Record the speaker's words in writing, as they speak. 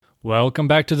Welcome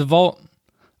back to the Vault.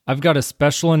 I've got a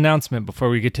special announcement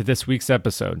before we get to this week's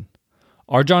episode.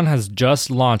 RJon has just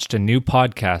launched a new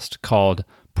podcast called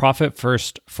Profit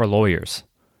First for Lawyers.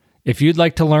 If you'd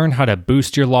like to learn how to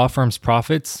boost your law firm's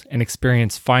profits and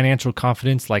experience financial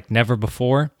confidence like never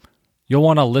before, you'll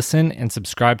want to listen and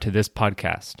subscribe to this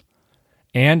podcast.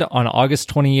 And on August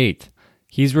 28th,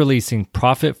 he's releasing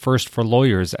Profit First for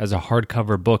Lawyers as a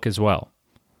hardcover book as well.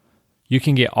 You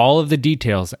can get all of the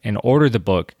details and order the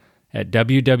book at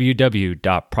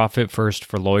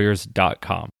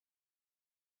www.profitfirstforlawyers.com.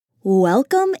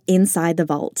 Welcome inside the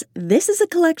vault. This is a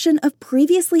collection of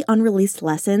previously unreleased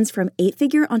lessons from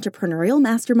eight-figure entrepreneurial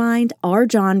mastermind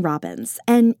RJon Robbins.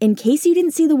 And in case you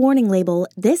didn't see the warning label,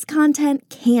 this content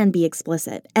can be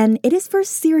explicit, and it is for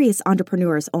serious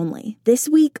entrepreneurs only. This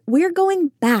week, we're going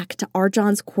back to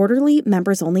RJon's quarterly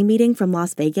members-only meeting from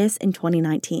Las Vegas in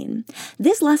 2019.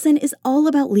 This lesson is all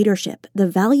about leadership, the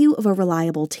value of a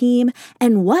reliable team,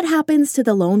 and what happens to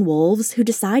the lone wolves who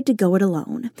decide to go it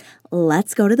alone.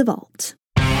 Let's go to the vault.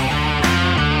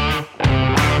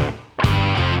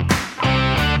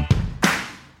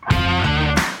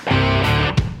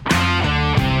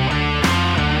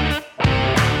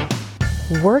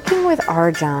 Working with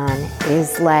RJon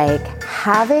is like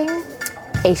having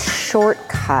a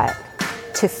shortcut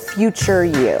to future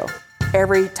you.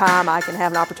 Every time I can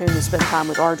have an opportunity to spend time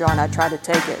with RJon, I try to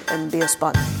take it and be a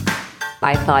sponge.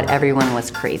 I thought everyone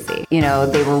was crazy. You know,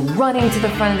 they were running to the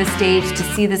front of the stage to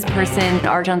see this person.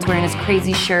 RJon's wearing his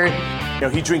crazy shirt. You know,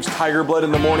 he drinks tiger blood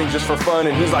in the morning just for fun,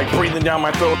 and he's like breathing down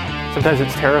my throat. Sometimes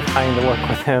it's terrifying to work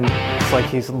with him. It's like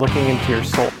he's looking into your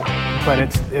soul, but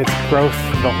it's growth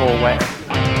the whole way.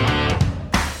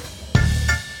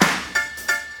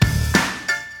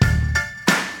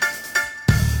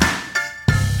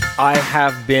 I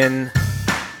have been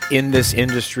in this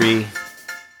industry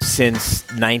since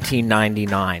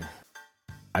 1999.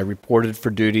 I reported for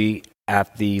duty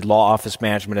at the Law Office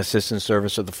Management Assistant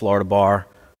Service of the Florida Bar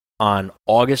on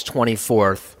August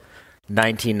 24th,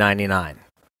 1999.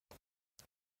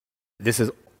 This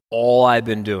is all I've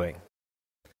been doing.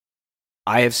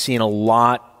 I have seen a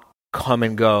lot come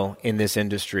and go in this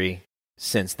industry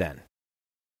since then.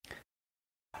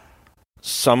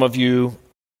 Some of you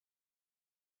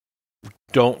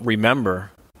don't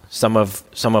remember, some of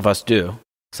us do.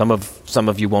 Some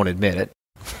of you won't admit it.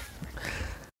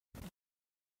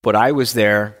 But I was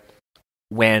there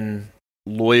when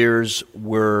lawyers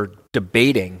were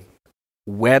debating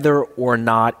whether or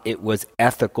not it was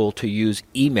ethical to use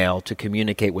email to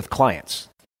communicate with clients.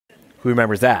 Who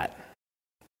remembers that?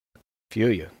 A few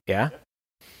of you, yeah?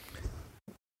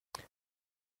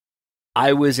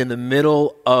 I was in the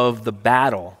middle of the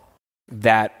battle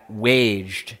that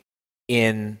waged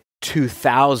in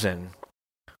 2000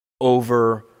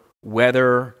 over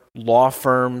whether law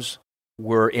firms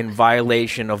were in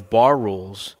violation of bar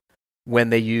rules when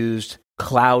they used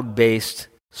cloud-based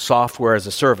software as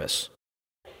a service.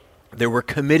 There were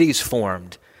committees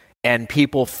formed and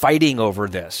people fighting over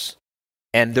this.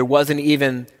 And no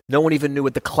one even knew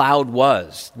what the cloud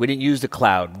was. We didn't use the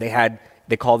cloud. They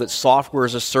called it software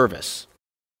as a service.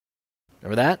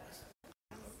 Remember that?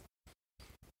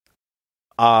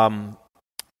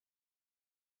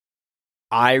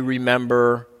 I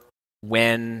remember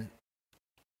when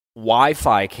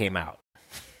Wi-Fi came out.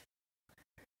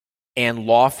 And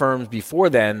law firms before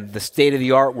then, the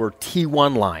state-of-the-art were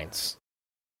T1 lines.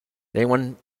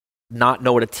 Anyone not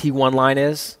know what a T1 line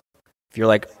is? If you're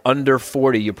like under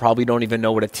 40, you probably don't even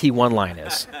know what a T1 line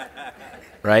is,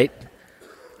 right?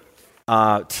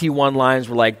 T1 lines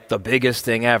were like the biggest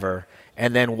thing ever.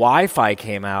 And then Wi-Fi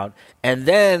came out. And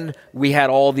then we had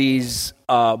all these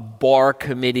bar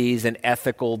committees and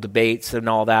ethical debates and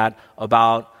all that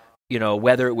about,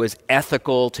 whether it was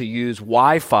ethical to use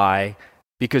Wi-Fi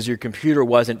because your computer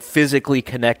wasn't physically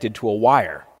connected to a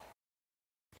wire.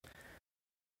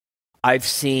 I've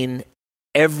seen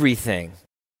everything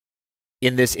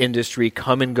in this industry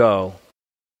come and go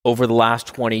over the last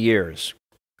 20 years.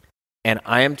 And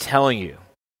I am telling you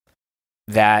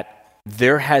that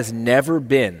there has never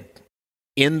been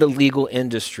in the legal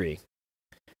industry,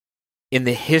 in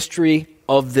the history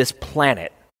of this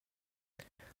planet,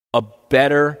 a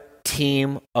better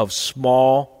team of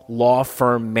small law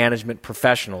firm management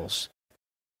professionals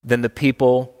than the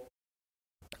people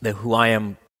who I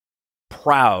am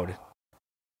proud,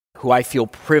 who I feel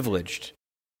privileged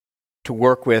to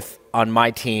work with on my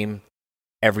team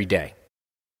every day.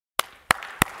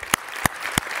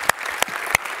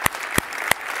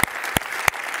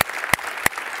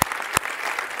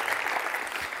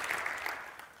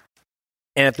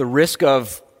 And at the risk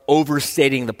of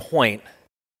overstating the point,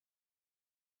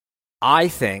 I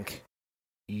think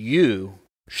you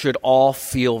should all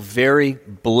feel very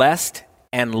blessed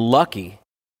and lucky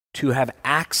to have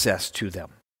access to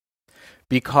them.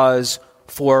 Because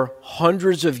for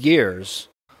hundreds of years,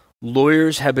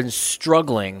 lawyers have been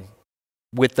struggling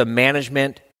with the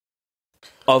management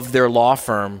of their law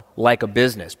firm like a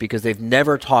business, because they've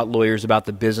never taught lawyers about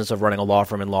the business of running a law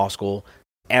firm in law school,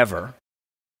 ever.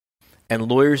 And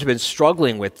lawyers have been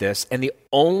struggling with this, and the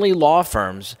only law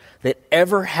firms that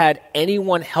ever had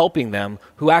anyone helping them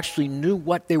who actually knew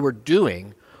what they were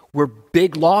doing were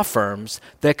big law firms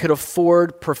that could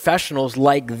afford professionals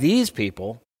like these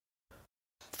people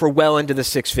for well into the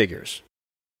six figures.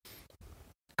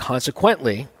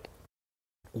 Consequently,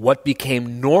 what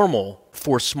became normal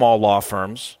for small law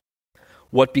firms,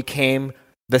 what became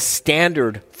the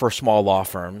standard for small law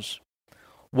firms,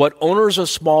 what owners of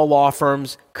small law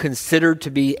firms considered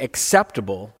to be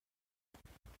acceptable,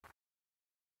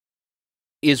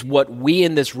 is what we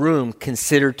in this room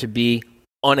consider to be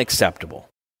unacceptable.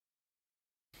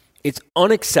 It's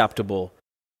unacceptable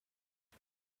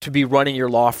to be running your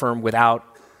law firm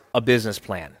without a business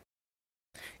plan.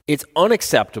 It's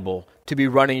unacceptable to be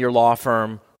running your law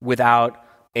firm without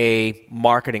a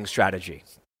marketing strategy.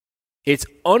 It's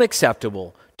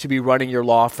unacceptable to be running your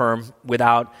law firm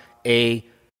without a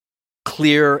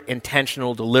clear,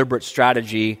 intentional, deliberate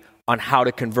strategy on how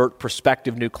to convert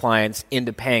prospective new clients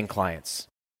into paying clients.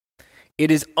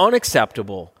 It is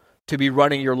unacceptable to be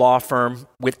running your law firm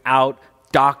without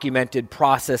documented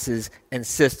processes and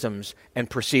systems and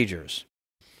procedures.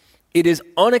 It is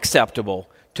unacceptable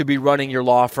to be running your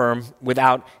law firm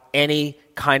without any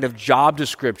kind of job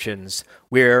descriptions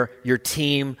where your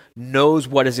team knows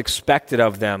what is expected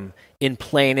of them in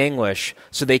plain English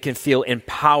so they can feel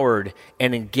empowered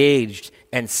and engaged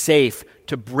and safe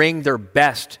to bring their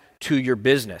best to your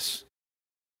business.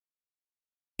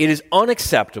 It is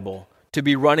unacceptable to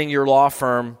be running your law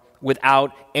firm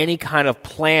without any kind of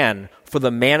plan for the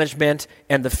management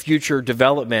and the future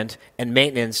development and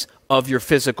maintenance of your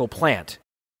physical plant,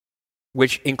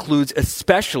 which includes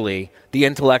especially the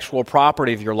intellectual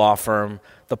property of your law firm,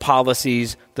 the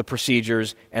policies, the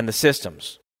procedures, and the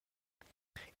systems.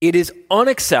 It is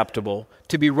unacceptable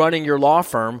to be running your law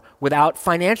firm without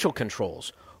financial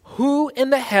controls. Who in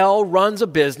the hell runs a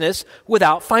business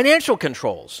without financial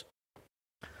controls?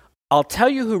 I'll tell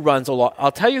you who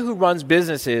runs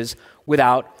businesses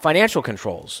without financial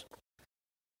controls.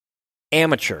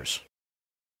 Amateurs.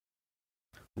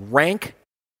 Rank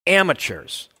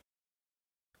amateurs.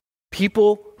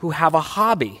 People who have a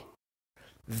hobby.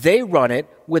 They run it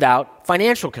without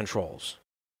financial controls.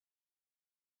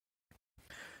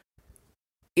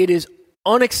 It is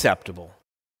unacceptable.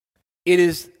 It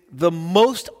is the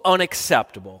most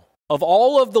unacceptable of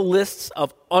all of the lists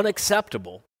of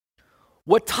unacceptable.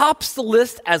 What tops the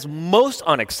list as most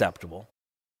unacceptable,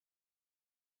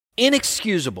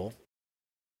 inexcusable,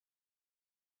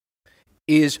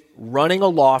 is running a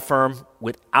law firm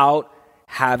without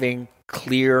having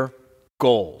clear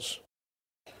goals.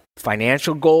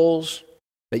 Financial goals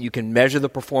that you can measure the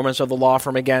performance of the law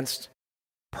firm against,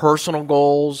 personal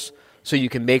goals so you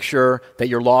can make sure that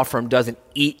your law firm doesn't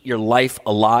eat your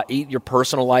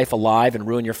personal life alive and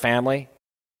ruin your family,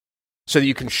 so that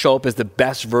you can show up as the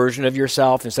best version of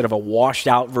yourself instead of a washed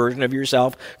out version of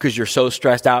yourself because you're so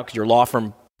stressed out because your law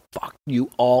firm fucked you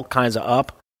all kinds of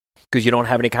up because you don't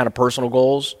have any kind of personal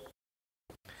goals,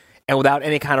 and without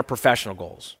any kind of professional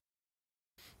goals.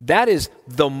 That is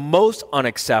the most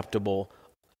unacceptable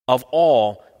of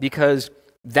all, because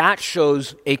that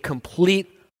shows a complete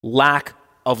lack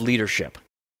of leadership.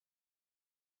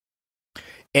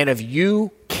 And if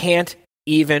you can't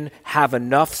even have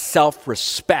enough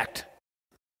self-respect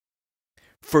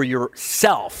for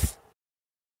yourself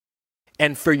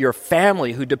and for your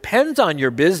family who depends on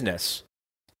your business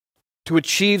to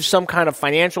achieve some kind of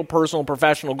financial, personal,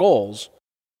 professional goals,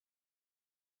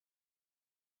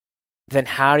 then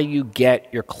how do you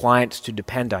get your clients to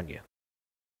depend on you?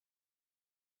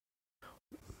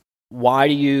 How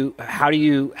do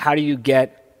you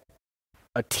get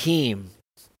a team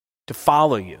to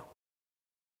follow you?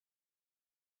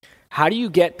 How do you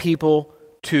get people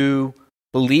to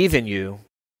believe in you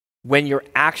when your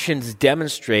actions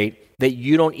demonstrate that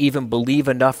you don't even believe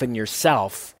enough in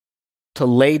yourself to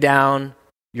lay down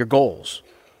your goals,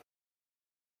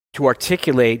 to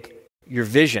articulate your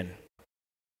vision,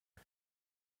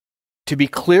 to be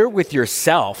clear with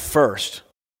yourself first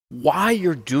why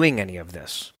you're doing any of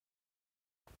this?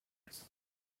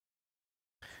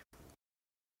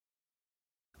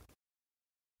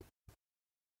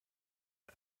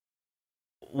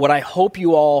 What I hope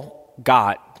you all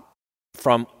got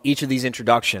from each of these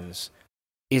introductions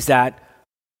is that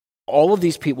all of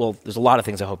these people, there's a lot of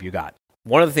things I hope you got.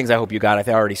 One of the things I hope you got,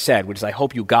 I already said, which is I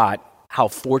hope you got how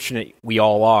fortunate we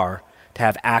all are to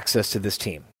have access to this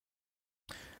team.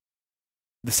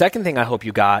 The second thing I hope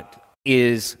you got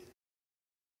is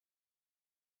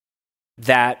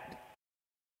that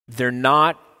they're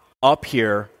not up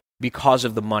here because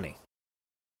of the money.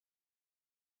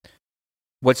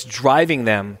 What's driving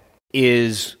them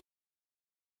is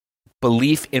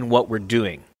belief in what we're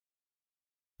doing,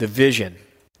 the vision,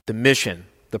 the mission,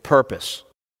 the purpose.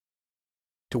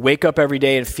 To wake up every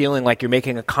day and feeling like you're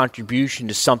making a contribution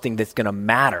to something that's going to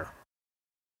matter.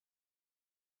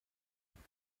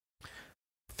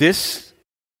 This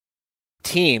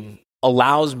team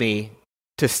allows me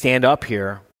to stand up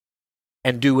here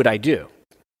and do what I do.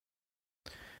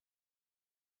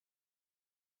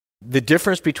 The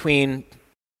difference between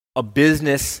a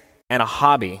business and a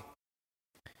hobby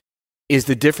is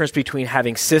the difference between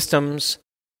having systems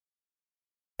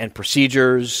and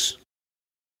procedures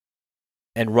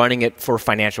and running it for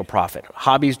financial profit.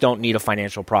 Hobbies don't need a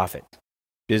financial profit.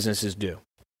 Businesses do.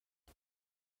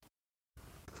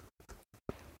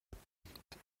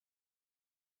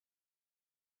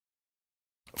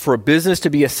 For a business to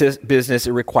be a business,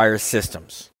 it requires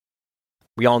systems.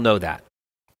 We all know that.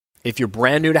 If you're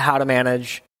brand new to how to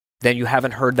manage, then you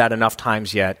haven't heard that enough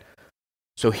times yet.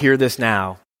 So hear this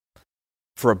now.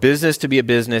 For a business to be a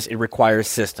business, it requires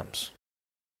systems.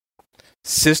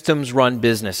 Systems run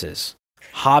businesses.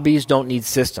 Hobbies don't need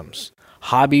systems.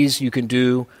 Hobbies you can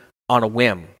do on a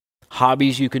whim.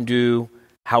 Hobbies you can do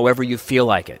however you feel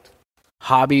like it.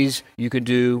 Hobbies you can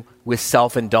do with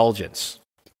self-indulgence.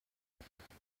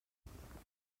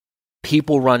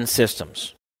 People run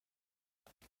systems.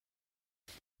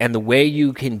 And the way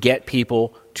you can get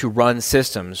people to run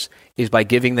systems is by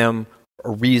giving them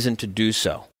a reason to do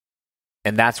so.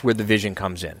 And that's where the vision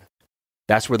comes in.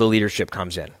 That's where the leadership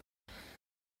comes in.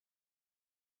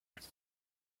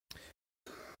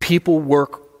 People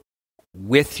work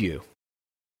with you.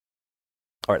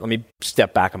 All right, let me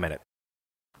step back a minute.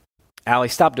 Allie,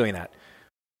 stop doing that.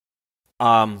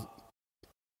 Let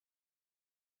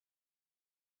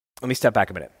me step back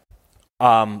a minute.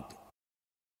 I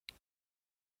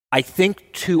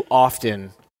think too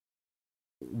often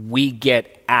we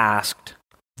get asked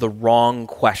the wrong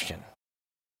question.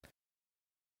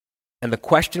 And the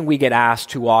question we get asked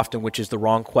too often, which is the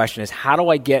wrong question, is how do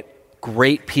I get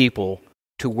great people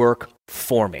to work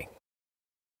for me?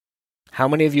 How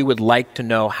many of you would like to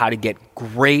know how to get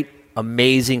great,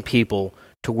 amazing people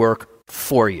to work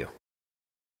for you?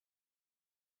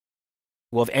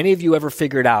 Well, if any of you ever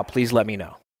figure it out, please let me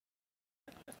know.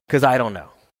 Because I don't know.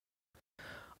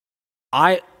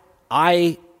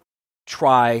 I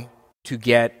try to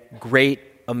get great,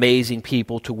 amazing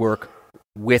people to work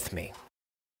with me.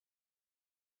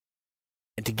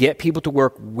 And to get people to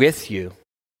work with you,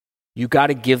 you got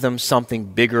to give them something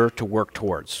bigger to work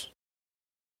towards.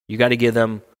 You got to give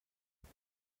them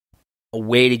a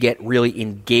way to get really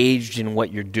engaged in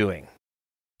what you're doing.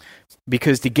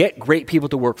 Because to get great people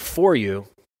to work for you,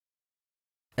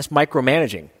 that's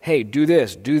micromanaging. Hey, do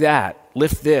this, do that,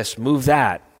 lift this, move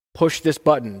that, push this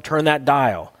button, turn that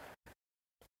dial.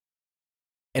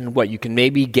 And what, you can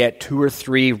maybe get 2 or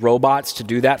 3 robots to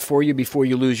do that for you before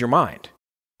you lose your mind.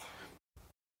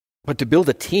 But to build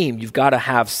a team, you've got to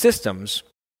have systems,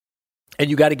 and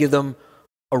you got to give them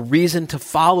a reason to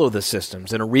follow the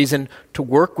systems and a reason to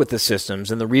work with the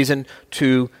systems and the reason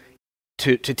to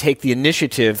take the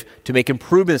initiative to make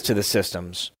improvements to the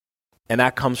systems. And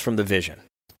that comes from the vision.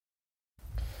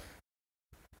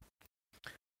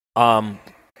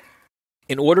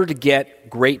 In order to get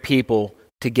great people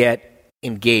to get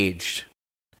engaged,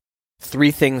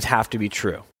 3 things have to be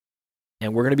true.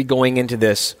 And we're going to be going into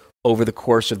this over the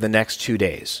course of the next 2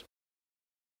 days.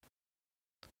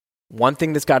 One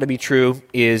thing that's got to be true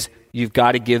is you've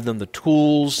got to give them the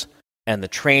tools and the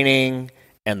training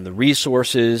and the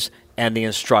resources and the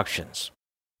instructions.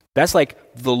 That's like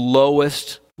the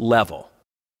lowest level.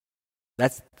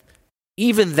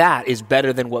 Even that is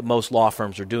better than what most law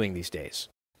firms are doing these days.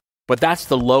 But that's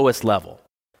the lowest level.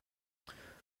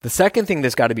 The second thing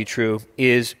that's got to be true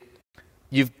is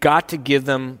you've got to give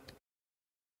them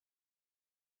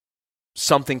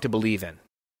something to believe in.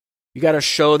 You got to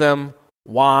show them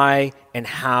why and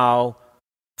how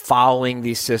following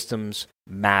these systems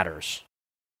matters.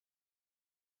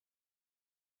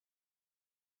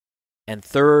 And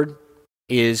third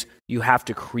is you have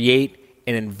to create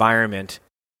an environment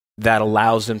that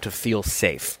allows them to feel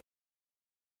safe.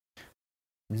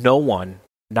 No one,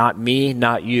 not me,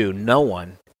 not you, no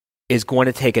one is going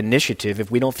to take initiative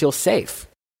if we don't feel safe.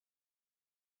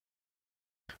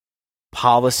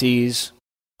 Policies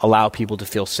allow people to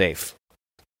feel safe.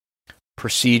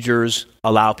 Procedures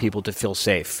allow people to feel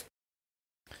safe.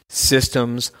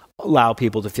 Systems allow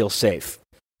people to feel safe.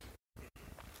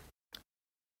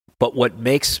 But what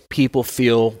makes people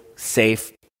feel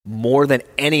safe more than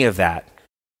any of that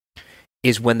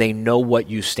is when they know what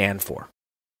you stand for.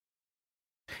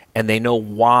 And they know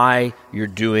why you're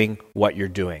doing what you're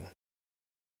doing.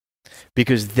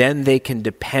 Because then they can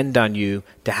depend on you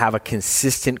to have a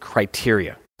consistent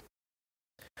criteria.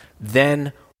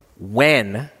 Then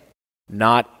when,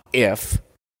 not if,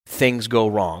 things go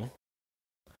wrong,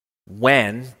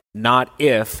 when, not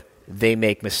if, they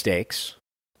make mistakes,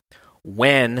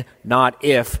 when, not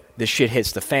if, the shit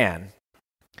hits the fan,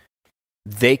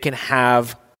 they can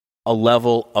have a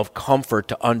level of comfort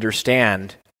to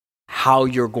understand how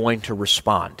you're going to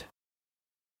respond,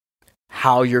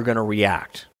 how you're going to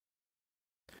react,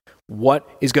 what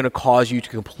is going to cause you to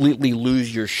completely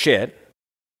lose your shit,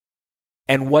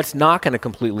 and what's not going to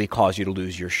completely cause you to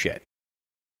lose your shit.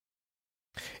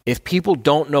 If people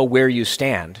don't know where you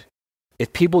stand,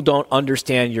 if people don't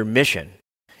understand your mission,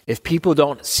 if people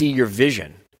don't see your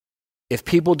vision, if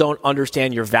people don't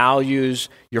understand your values,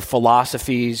 your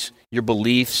philosophies, your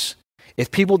beliefs, if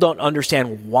people don't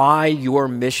understand why your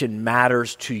mission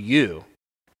matters to you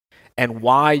and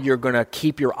why you're going to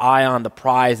keep your eye on the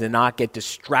prize and not get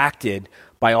distracted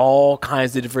by all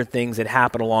kinds of different things that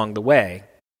happen along the way,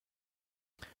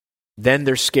 then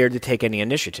they're scared to take any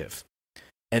initiative.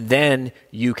 And then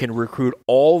you can recruit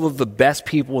all of the best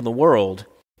people in the world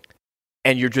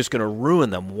and you're just going to ruin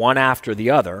them one after the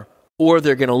other, or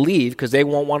they're going to leave because they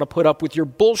won't want to put up with your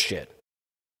bullshit.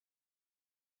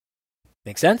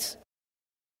 Make sense?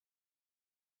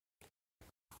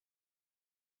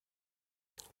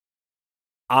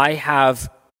 I have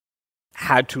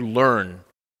had to learn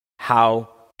how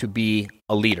to be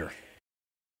a leader.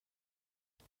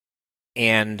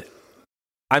 And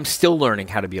I'm still learning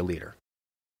how to be a leader.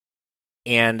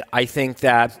 And I think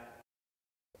that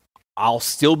I'll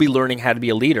still be learning how to be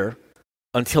a leader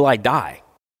until I die.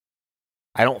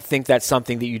 I don't think that's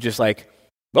something that you just like,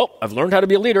 well, I've learned how to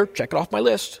be a leader, check it off my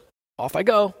list, off I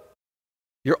go.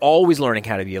 You're always learning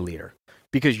how to be a leader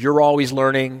because you're always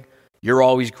learning, you're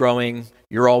always growing,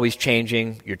 you're always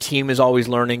changing, your team is always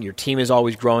learning, your team is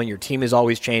always growing, your team is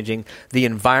always changing, the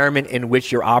environment in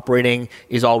which you're operating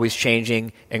is always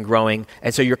changing and growing,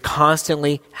 and so you're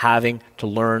constantly having to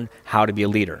learn how to be a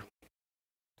leader.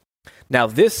 Now,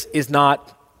 this is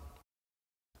not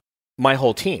my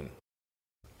whole team.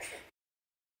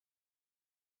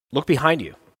 Look behind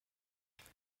you.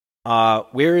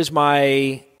 Where is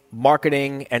my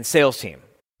marketing and sales team?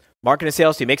 Marketing and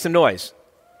sales team, make some noise.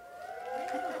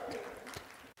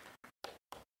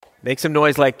 Make some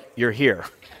noise like you're here.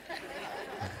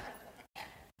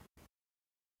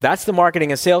 That's the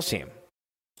marketing and sales team.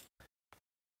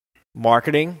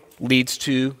 Marketing leads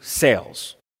to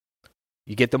sales.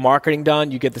 You get the marketing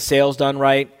done, you get the sales done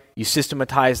right, you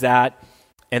systematize that,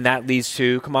 and that leads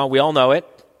to, come on, we all know it,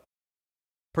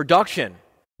 production.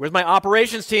 Where's my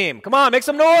operations team? Come on, make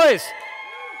some noise.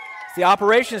 It's the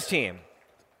operations team.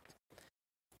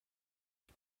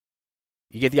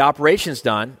 You get the operations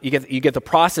done, you get the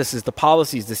processes, the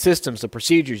policies, the systems, the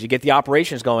procedures, you get the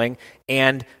operations going,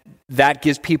 and that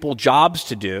gives people jobs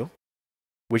to do,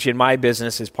 which in my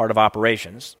business is part of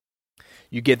operations.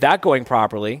 You get that going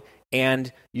properly,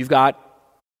 and you've got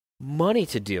money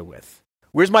to deal with.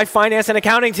 Where's my finance and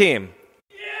accounting team?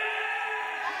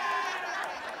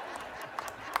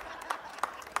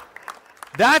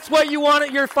 That's what you want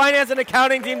your finance and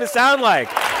accounting team to sound like.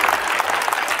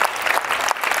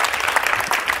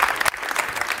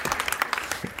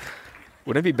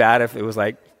 Wouldn't it be bad if it was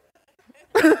like,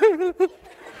 we're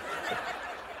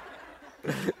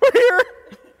here,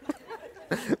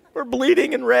 we're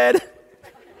bleeding and red.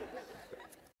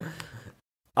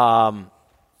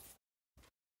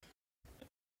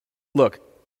 Look,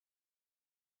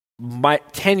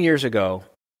 10 years ago,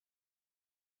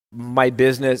 my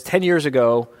business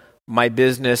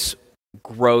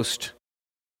grossed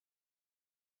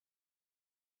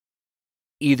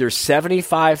either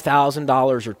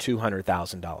 $75,000 or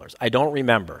 $200,000. I don't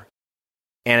remember.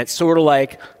 And it's sort of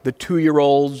like the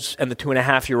 2-year-olds and the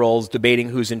 2.5-year-olds debating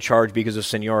who's in charge because of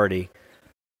seniority.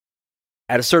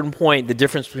 At a certain point, the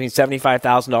difference between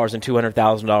 $75,000 and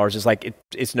 $200,000 is like,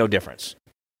 it's no difference.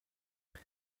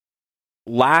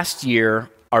 Last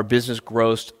year, our business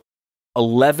grossed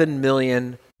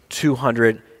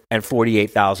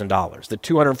 $11,248,000. The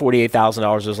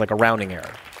 $248,000 is like a rounding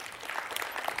error.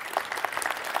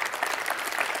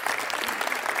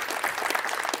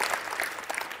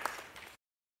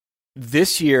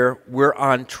 This year, we're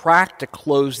on track to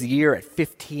close the year at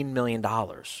 $15 million.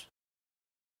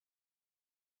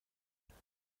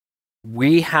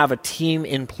 We have a team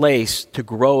in place to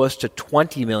grow us to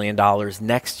 $20 million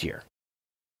next year.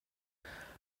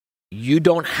 You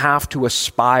don't have to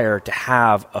aspire to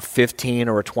have a $15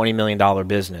 or a $20 million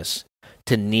business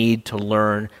to need to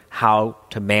learn how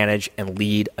to manage and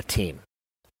lead a team.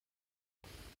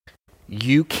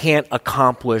 You can't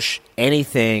accomplish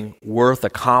anything worth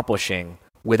accomplishing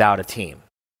without a team.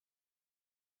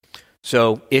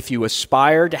 So if you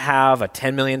aspire to have a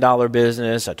 $10 million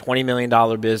business, a $20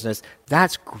 million business,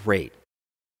 that's great.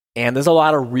 And there's a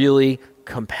lot of really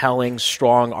compelling,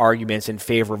 strong arguments in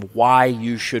favor of why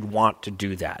you should want to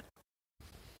do that.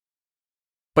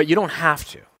 But you don't have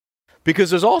to. Because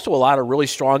there's also a lot of really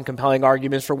strong, compelling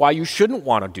arguments for why you shouldn't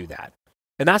want to do that.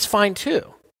 And that's fine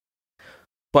too.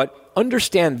 But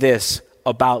understand this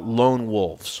about lone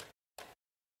wolves.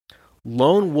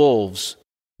 Lone wolves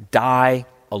die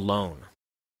alone.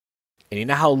 And you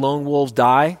know how lone wolves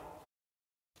die?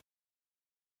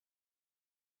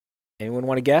 Anyone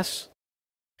want to guess?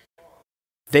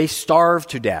 They starve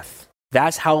to death.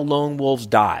 That's how lone wolves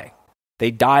die.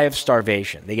 They die of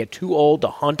starvation. They get too old to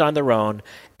hunt on their own,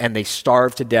 and they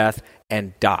starve to death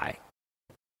and die.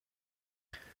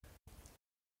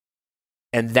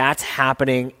 And that's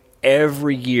happening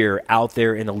every year out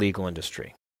there in the legal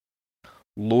industry.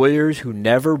 Lawyers who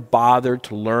never bothered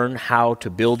to learn how to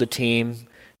build a team,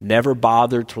 never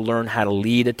bothered to learn how to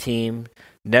lead a team,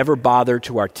 never bothered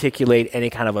to articulate any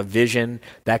kind of a vision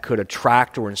that could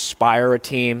attract or inspire a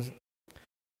team,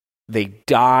 they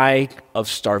die of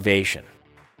starvation.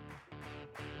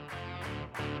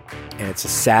 And it's a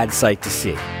sad sight to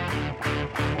see.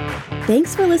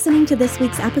 Thanks for listening to this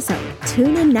week's episode.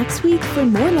 Tune in next week for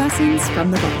more lessons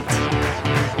from the vault.